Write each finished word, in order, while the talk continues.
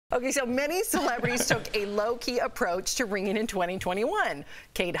Okay, so many celebrities took a low-key approach to ringing in 2021.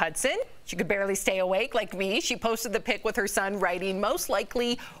 Kate Hudson, she could barely stay awake like me. She posted the pic with her son writing, "Most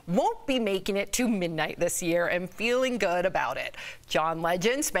likely won't be making it to midnight this year," and feeling good about it. John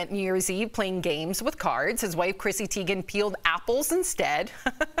Legend spent New Year's Eve playing games with cards. His wife, Chrissy Teigen, peeled apples instead.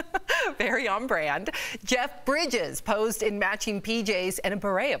 Very on brand. Jeff Bridges posed in matching PJs and a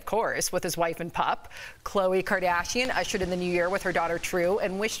beret, of course, with his wife and pup. Khloe Kardashian ushered in the new year with her daughter True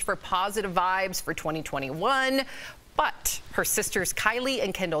and wished for positive vibes for 2021. But her sisters Kylie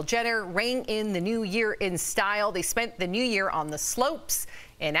and Kendall Jenner rang in the new year in style. They spent the new year on the slopes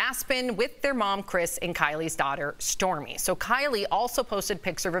in Aspen with their mom, Kris, and Kylie's daughter, Stormi. So Kylie also posted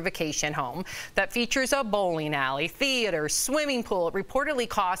pics of her vacation home that features a bowling alley, theater, swimming pool. It reportedly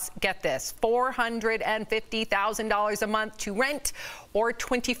costs, get this, $450,000 a month to rent or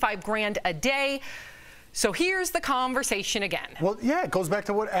 $25 grand a day. So here's the conversation again. Well, yeah, it goes back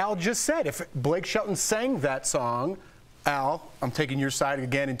to what Al just said. If Blake Shelton sang that song, Al, I'm taking your side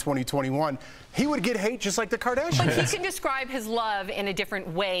again in 2021, he would get hate just like the Kardashians. But he can describe his love in a different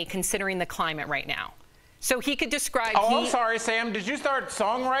way considering the climate right now. So he could describe... I'm sorry, Sam. Did you start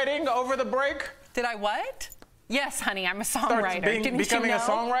songwriting over the break? Did I what? Yes, honey, I'm a songwriter. Becoming a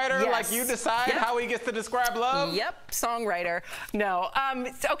songwriter? Yes. Like you decide how he gets to describe love? Yep, songwriter. No.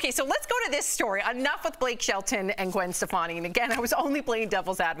 Okay, so let's go to this story. Enough with Blake Shelton and Gwen Stefani. And again, I was only playing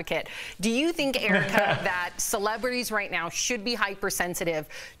devil's advocate. Do you think, Erica, that celebrities right now should be hypersensitive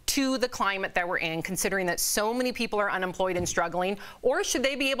to the climate that we're in, considering that so many people are unemployed and struggling, or should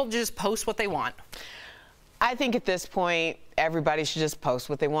they be able to just post what they want? I think at this point, everybody should just post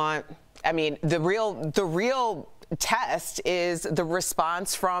what they want. I mean, the real test is the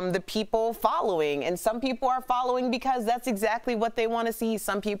response from the people following. And some people are following because that's exactly what they want to see.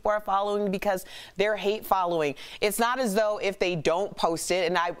 Some people are following because they're hate following. It's not as though if they don't post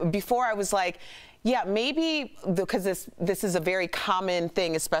it, and before I was like, yeah, maybe because this is a very common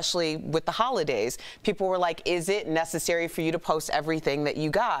thing, especially with the holidays. People were like, is it necessary for you to post everything that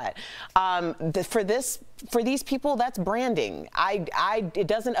you got? For these people, that's branding. It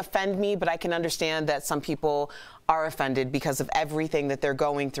doesn't offend me, but I can understand that some people are offended because of everything that they're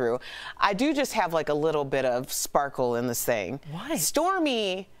going through. I do just have like a little bit of sparkle in this thing. Why?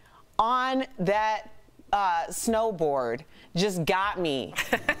 Stormi on that snowboard just got me,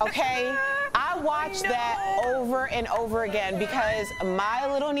 okay? I watched that over and over again because my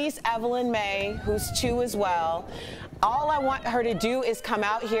little niece Evelyn May, who's 2 as well, all I want her to do is come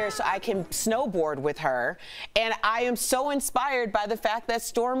out here so I can snowboard with her. And I am so inspired by the fact that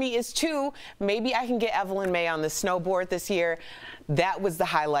Stormi is 2. Maybe I can get Evelyn May on the snowboard this year. That was the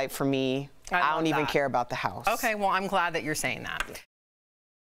highlight for me. I don't even care about the house. Okay, well, I'm glad that you're saying that.